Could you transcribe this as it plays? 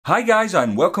Hi guys,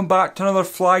 and welcome back to another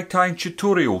fly tying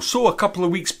tutorial. So a couple of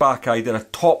weeks back I did a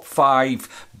top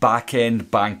 5 back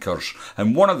end bankers,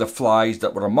 and one of the flies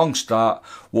that were amongst that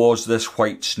was this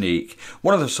white snake.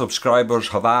 One of the subscribers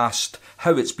have asked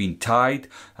how it's been tied,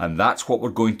 and that's what we're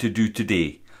going to do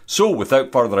today. So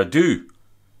without further ado,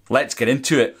 let's get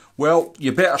into it. Well,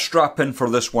 you better strap in for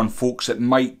this one, folks. It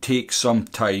might take some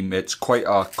time. It's quite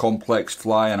a complex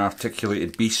fly, an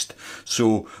articulated beast.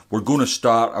 So we're going to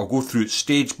start. I'll go through it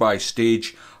stage by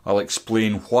stage. I'll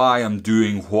explain why I'm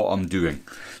doing what I'm doing.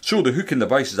 So the hook and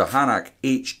device is a Hanak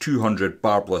H200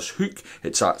 barbless hook.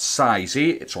 It's at size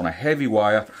 8, it's on a heavy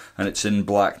wire, and it's in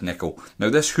black nickel.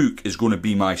 Now this hook is going to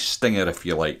be my stinger, if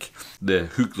you like. The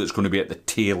hook that's going to be at the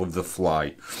tail of the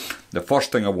fly. The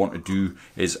first thing I want to do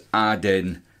is add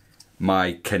in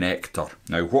my connector.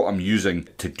 Now what I'm using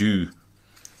to do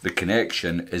the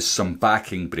connection is some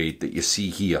backing braid that you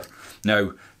see here.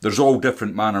 Now there's all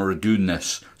different manner of doing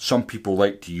this. Some people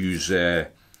like to use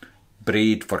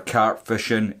braid for carp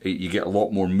fishing. You get a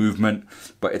lot more movement,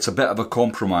 but it's a bit of a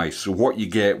compromise. So what you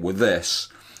get with this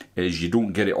is you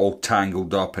don't get it all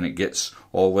tangled up and it gets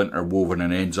all interwoven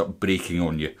and ends up breaking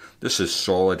on you. This is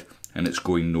solid and it's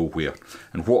going nowhere.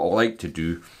 And what I like to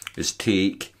do is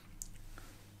take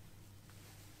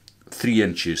 3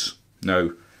 inches.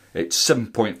 Now it's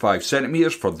 7.5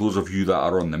 centimeters for those of you that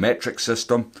are on the metric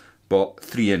system, but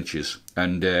 3 inches.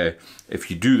 And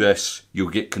if you do this, you'll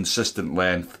get consistent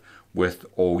length with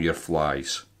all your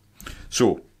flies.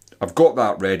 So I've got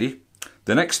that ready.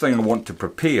 The next thing I want to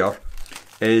prepare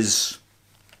is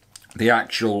the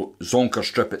actual zonker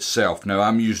strip itself. Now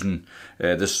I'm using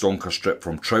this zonker strip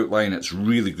from Troutline. It's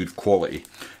really good quality.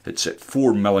 It's at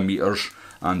 4mm,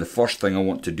 and the first thing I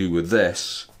want to do with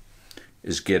this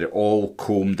is get it all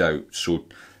combed out. So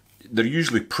they're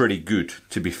usually pretty good,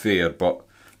 to be fair, but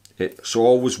it's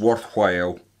always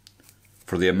worthwhile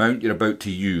for the amount you're about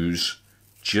to use.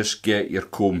 Just get your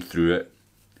comb through it,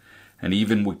 and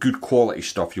even with good quality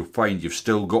stuff you'll find you've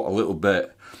still got a little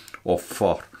bit of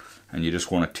fur, and you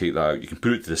just want to take that out. You can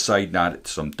put it to the side and add it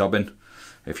to some dubbing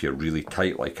if you're really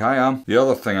tight like I am. The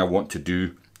other thing I want to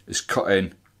do is cut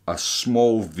in a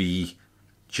small V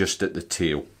just at the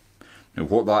tail. Now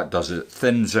what that does is it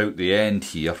thins out the end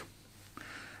here,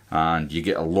 and you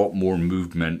get a lot more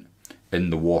movement in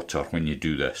the water when you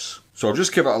do this. So I'll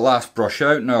just give it a last brush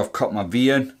out. Now I've cut my V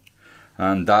in,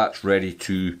 and that's ready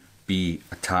to be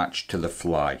attached to the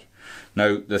fly.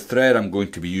 Now the thread I'm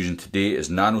going to be using today is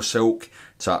Nano Silk.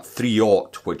 It's at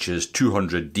 3/0, which is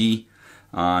 200D,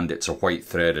 and it's a white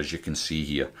thread, as you can see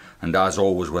here. And as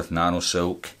always with Nano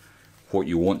Silk, what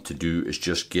you want to do is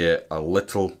just get a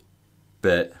little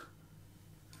bit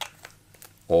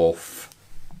of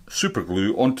super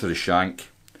glue onto the shank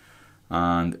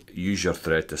and use your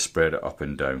thread to spread it up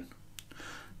and down.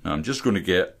 Now I'm just going to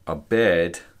get a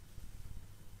bed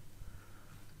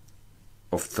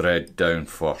of thread down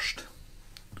first.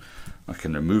 I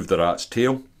can remove the rat's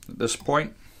tail at this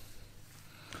point,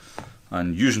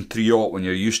 and using 3/0 when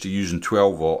you're used to using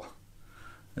 12/0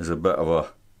 is a bit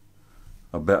of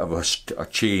a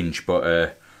change,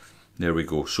 but there we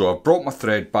go. So I've brought my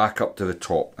thread back up to the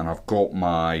top, and I've got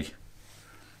my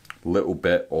little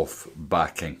bit of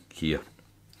backing here.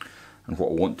 And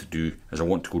what I want to do is I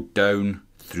want to go down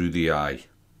through the eye.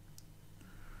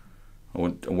 I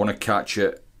want to catch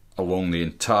it along the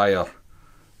entire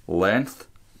length.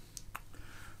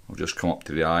 I'll just come up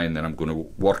to the eye, and then I'm going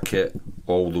to work it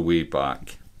all the way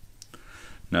back.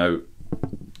 Now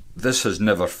this has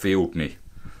never failed me.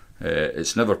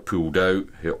 It's never pulled out.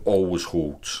 It always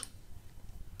holds.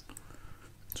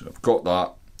 So I've got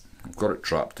that, I've got it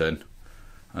trapped in,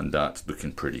 and that's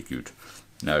looking pretty good.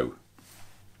 Now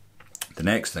the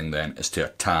next thing then is to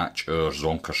attach our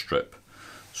zonker strip.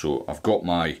 So I've got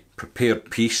my prepared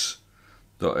piece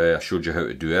that I showed you how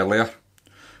to do earlier.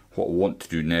 What I want to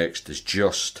do next is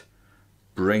just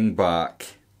bring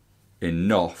back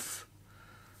enough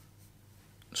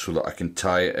so that I can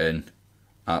tie it in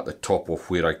at the top of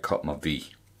where I cut my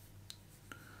V.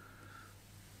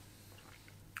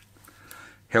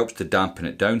 Helps to dampen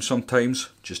it down sometimes,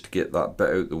 just to get that bit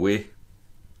out the way.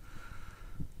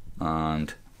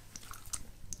 And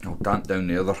I'll damp down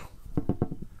the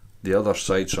other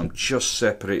side, so I'm just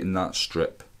separating that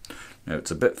strip. Now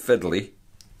it's a bit fiddly,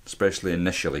 especially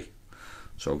initially.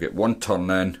 So I'll get 1 turn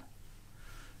in,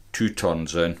 2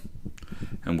 turns in,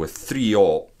 and with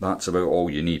 3/0 that's about all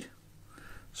you need.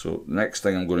 So the next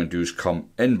thing I'm going to do is come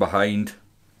in behind.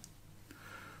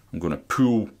 I'm going to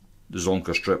pull the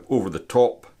zonker strip over the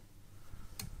top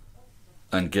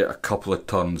and get a couple of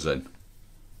turns in.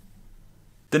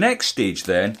 The next stage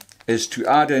then is to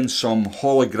add in some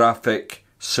holographic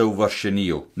silver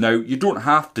chenille. Now, you don't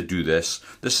have to do this.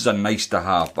 This is a nice to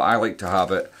have, but I like to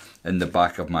have it in the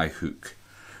back of my hook.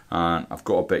 And I've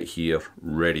got a bit here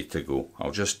ready to go.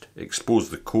 I'll just expose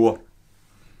the core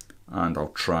and I'll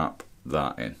trap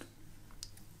that in.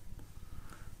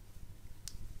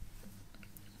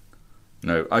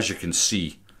 Now, as you can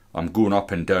see, I'm going up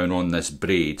and down on this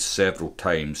braid several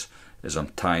times as I'm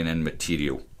tying in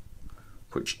material,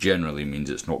 which generally means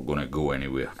it's not going to go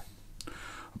anywhere.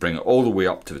 I'll bring it all the way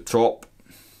up to the top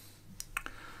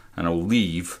and I'll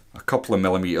leave a couple of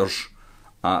millimeters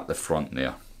at the front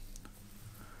there.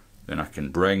 Then I can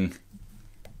bring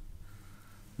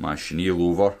my chenille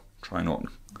over, try not to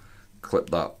clip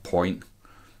that point.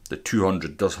 The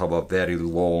 200 does have a very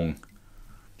long,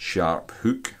 sharp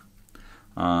hook,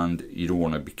 and you don't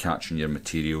want to be catching your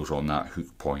materials on that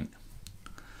hook point.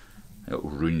 It'll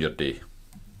ruin your day.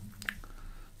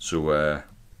 So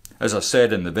as I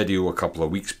said in the video a couple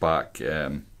of weeks back,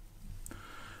 the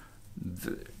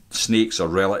snakes are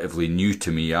relatively new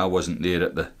to me. I wasn't there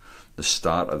at the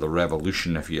start of the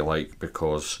revolution, if you like,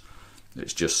 because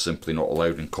it's just simply not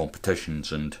allowed in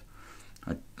competitions, and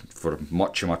for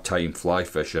much of my time fly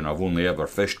fishing, I've only ever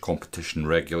fished competition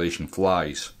regulation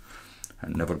flies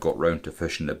and never got round to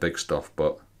fishing the big stuff.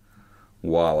 But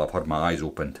while I've had my eyes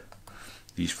opened,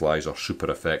 these flies are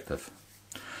super effective.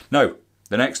 Now,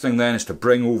 the next thing then is to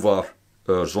bring over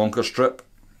our zonker strip,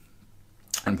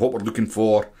 and what we're looking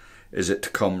for is it to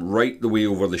come right the way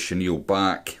over the chenille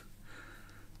back,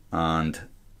 and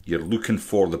you're looking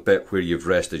for the bit where you've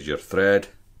rested your thread.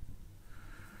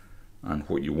 And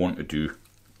what you want to do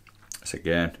is,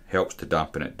 again, helps to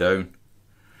dampen it down,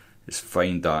 is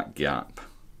find that gap.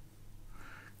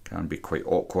 Can be quite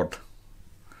awkward,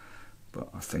 but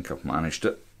I think I've managed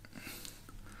it.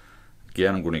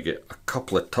 Again, I'm going to get a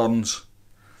couple of turns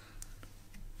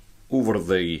over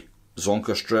the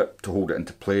zonker strip to hold it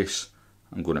into place.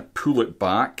 I'm going to pull it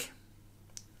back,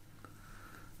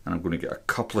 and I'm going to get a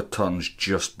couple of turns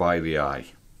just by the eye.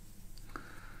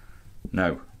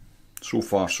 Now, so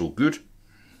far so good.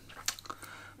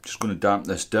 I'm just going to damp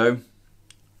this down.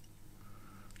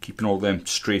 Keeping all them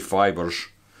stray fibres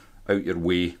out your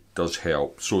way does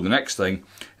help. So the next thing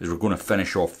is we're going to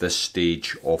finish off this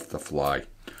stage of the fly.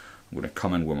 I'm going to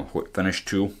come in with my whip finish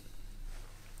tool,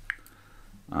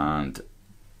 and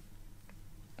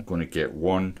I'm going to get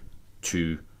 1,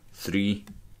 2, 3.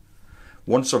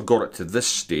 Once I've got it to this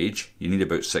stage, you need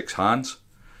about 6 hands.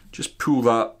 Just pull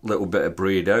that little bit of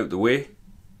braid out the way,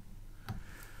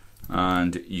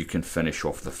 and you can finish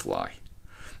off the fly.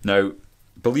 Now,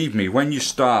 believe me, when you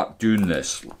start doing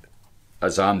this,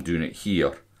 as I'm doing it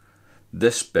here,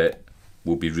 this bit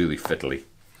will be really fiddly.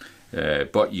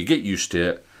 But you get used to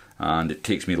it, and it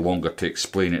takes me longer to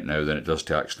explain it now than it does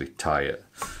to actually tie it.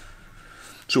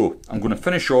 So I'm going to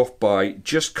finish off by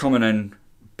just coming in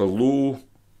below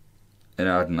and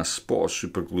adding a spot of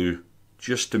super glue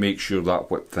just to make sure that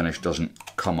whip finish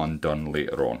doesn't come undone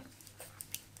later on.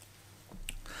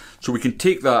 So we can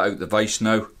take that out the vise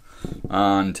now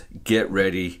and get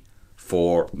ready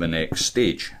for the next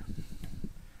stage.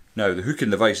 Now, the hook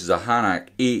in the vise is a Hanak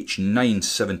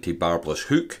H970 barbless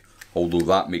hook, although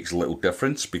that makes a little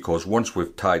difference because once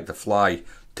we've tied the fly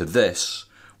to this,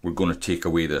 we're going to take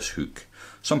away this hook.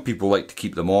 Some people like to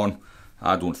keep them on.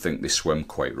 I don't think they swim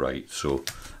quite right, so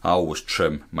I always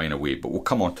trim mine away, but we'll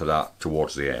come on to that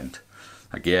towards the end.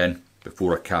 Again,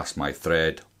 before I cast my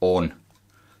thread on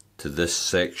to this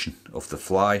section of the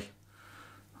fly,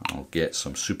 I'll get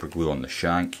some super glue on the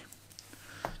shank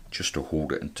just to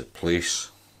hold it into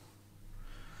place,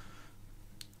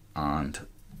 and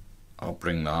I'll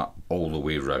bring that all the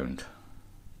way round.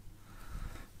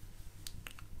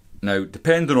 Now,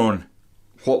 depending on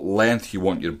what length you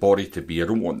want your body to be, I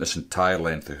don't want this entire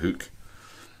length of hook,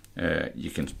 you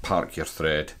can park your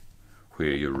thread where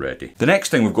you're ready. The next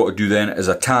thing we've got to do then is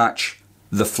attach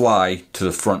the fly to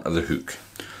the front of the hook.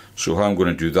 So how I'm going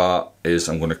to do that is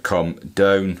I'm going to come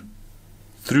down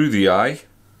through the eye,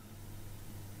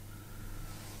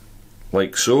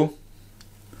 like so,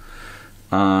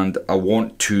 and I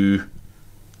want to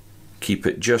keep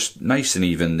it just nice and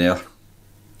even there.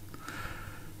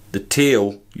 The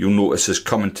tail, you'll notice, is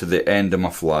coming to the end of my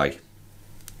fly.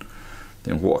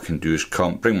 Then what I can do is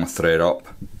bring my thread up,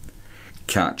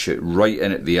 catch it right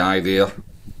in at the eye there,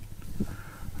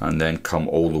 and then come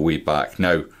all the way back.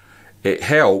 Now, it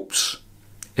helps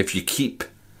if you keep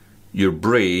your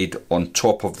braid on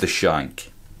top of the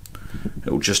shank.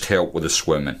 It'll just help with the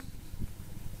swimming.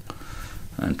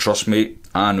 And trust me,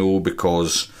 I know,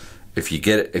 because if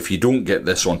you don't get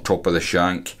this on top of the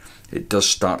shank, it does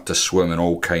start to swim in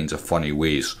all kinds of funny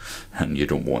ways, and you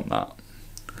don't want that.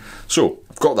 So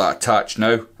I've got that attached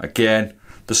now. Again,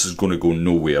 this is going to go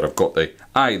nowhere. I've got the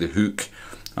eye of the hook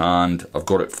and I've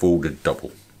got it folded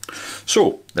double.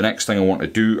 So the next thing I want to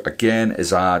do again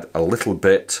is add a little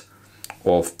bit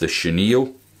of the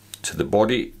chenille to the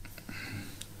body.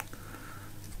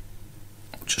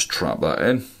 Just trap that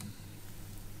in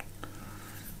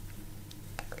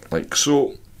like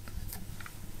so,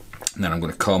 and then I'm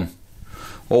going to come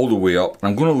all the way up, and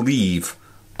I'm going to leave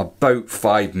about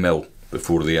 5mm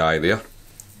before the eye there.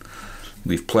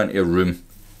 Leave plenty of room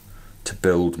to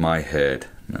build my head.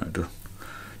 Now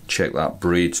check that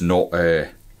braid's not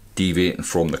deviating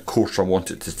from the course I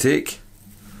want it to take,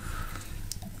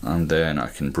 and then I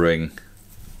can bring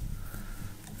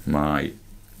my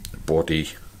body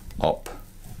up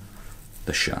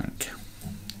the shank.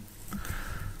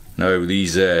 Now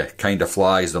these kind of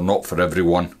flies, they're not for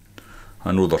everyone.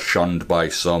 I know they're shunned by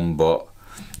some, but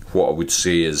what I would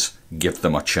say is give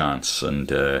them a chance,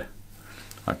 and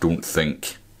I don't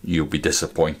think you'll be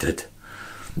disappointed,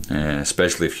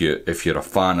 especially if you're a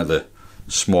fan of the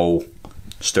small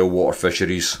stillwater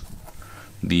fisheries.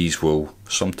 These will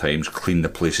sometimes clean the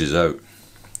places out.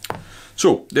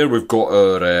 So there we've got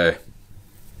our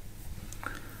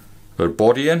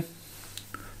body in,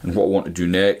 and what I want to do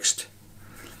next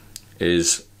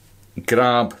is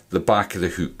grab the back of the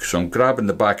hook. So I'm grabbing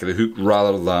the back of the hook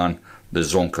rather than the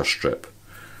zonker strip,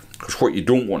 because what you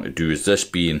don't want to do is this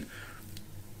being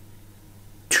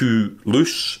too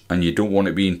loose and you don't want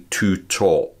it being too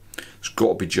taut. It's got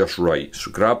to be just right. So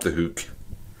grab the hook,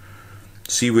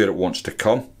 see where it wants to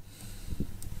come,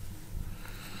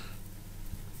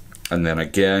 and then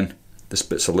again this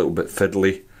bit's a little bit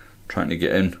fiddly, trying to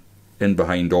get in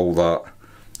behind all that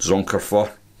zonker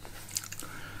fur.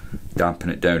 Dampen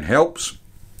it down helps.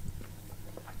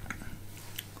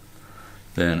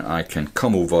 Then I can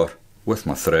come over with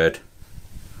my thread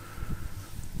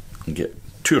and get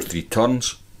 2 or 3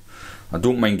 turns. I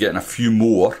don't mind getting a few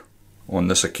more on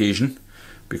this occasion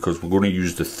because we're going to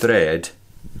use the thread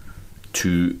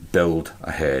to build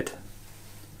a head.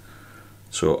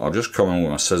 So I'll just come in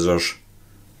with my scissors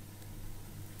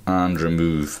and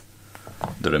remove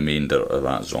the remainder of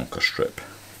that zonker strip,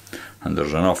 and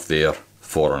there's enough there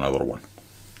for another one.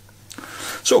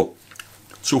 So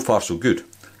far so good.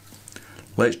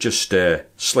 Let's just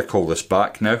slick all this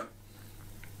back now.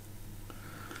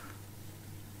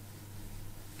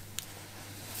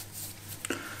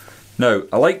 Now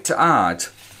I like to add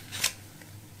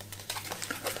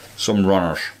some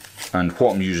runners, and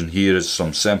what I'm using here is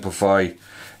some Simplify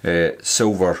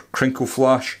silver crinkle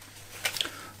flash,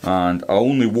 and I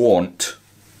only want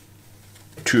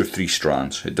 2 or 3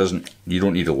 strands. You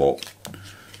don't need a lot,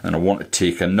 and I want to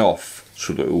take enough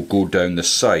so that it will go down the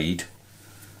side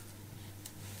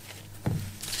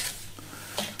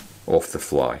of the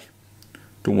fly.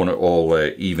 Don't want it all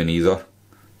even either.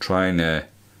 Try and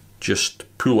just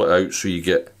pull it out so you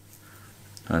get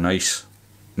a nice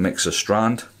mix of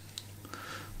strand.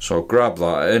 So I'll grab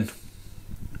that in.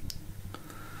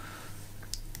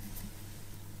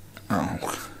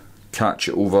 I'll catch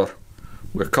it over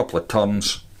with a couple of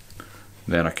turns,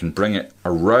 then I can bring it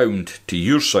around to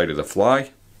your side of the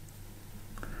fly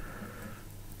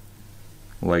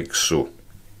like so.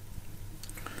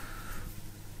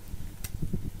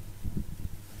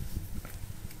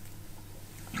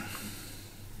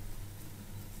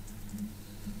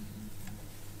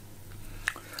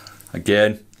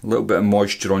 Again, a little bit of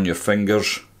moisture on your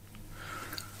fingers,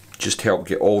 just help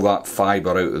get all that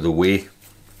fibre out of the way.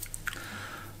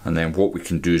 And then what we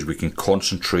can do is we can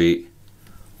concentrate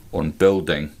on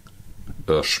building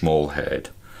our small head,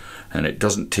 and it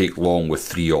doesn't take long with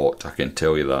 3/0, I can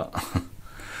tell you that.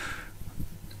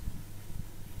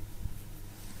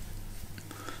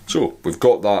 So we've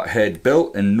got that head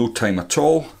built in no time at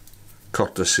all,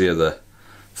 courtesy of the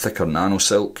thicker nano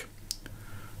silk.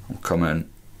 I'll come in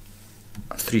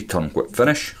a 3-turn whip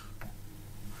finish,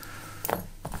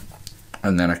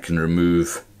 and then I can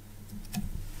remove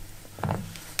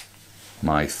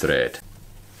my thread.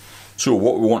 So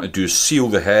what we want to do is seal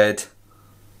the head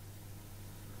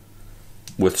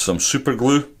with some super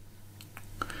glue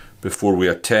before we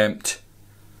attempt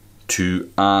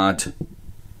to add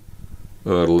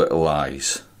our little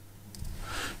eyes.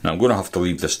 Now I'm going to have to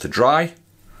leave this to dry,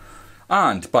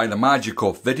 and by the magic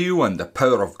of video and the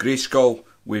power of Grayskull,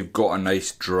 we've got a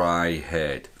nice dry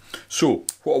head. So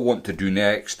what I want to do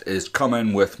next is come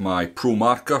in with my Pro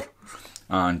marker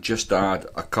and just add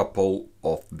a couple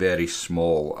of very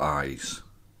small eyes.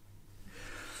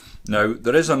 Now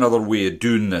there is another way of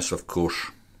doing this, of course.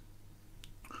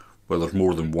 Well, there's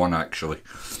more than one actually.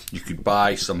 You could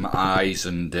buy some eyes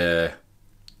and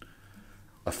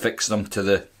affix them to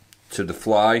the to the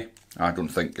fly. I don't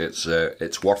think it's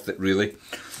worth it really.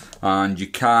 And you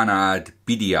can add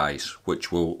beady eyes,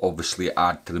 which will obviously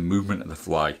add to the movement of the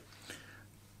fly.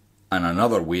 And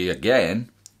another way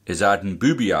again is adding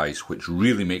booby eyes, which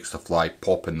really makes the fly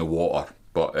pop in the water.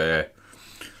 But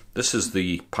this is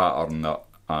the pattern that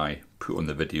I put on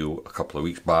the video a couple of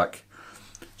weeks back.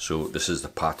 So this is the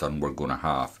pattern we're going to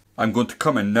have. I'm going to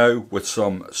come in now with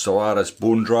some Solaris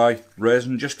bone dry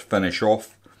resin just to finish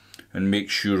off and make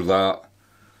sure that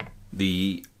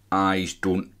the eyes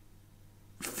don't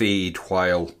fade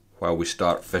while we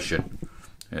start fishing.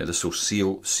 This will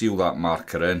seal that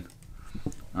marker in,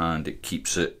 and it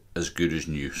keeps it as good as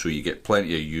new, so you get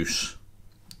plenty of use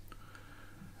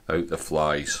out the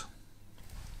flies.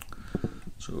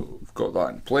 So we've got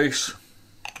that in place.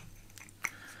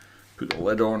 Put the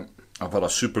lid on. I've had a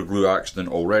super glue accident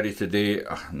already today,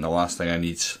 and the last thing I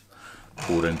need is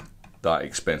pouring that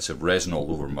expensive resin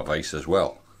all over my vise as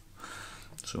well.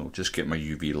 So just get my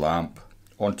UV lamp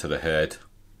onto the head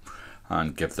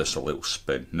and give this a little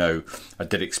spin. Now, I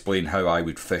did explain how I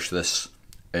would fish this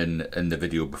in the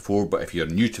video before, but if you're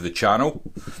new to the channel,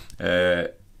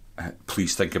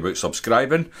 please think about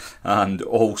subscribing and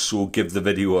also give the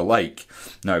video a like.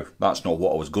 Now, that's not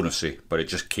what I was going to say, but it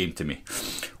just came to me.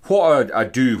 What I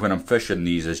do when I'm fishing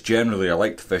these is generally I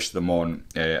like to fish them on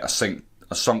a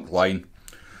sunk line,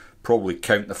 probably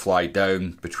count the fly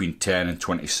down between 10 and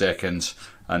 20 seconds,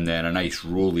 and then a nice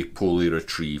roly-poly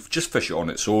retrieve. Just fish it on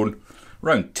its own,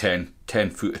 around 10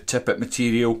 foot of tippet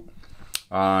material,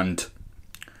 and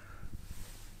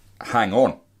hang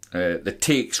on. The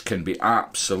takes can be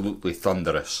absolutely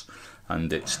thunderous,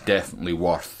 and it's definitely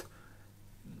worth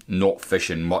not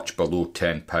fishing much below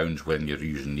 £10 when you're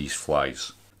using these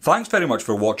flies. Thanks very much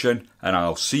for watching, and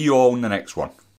I'll see you all in the next one.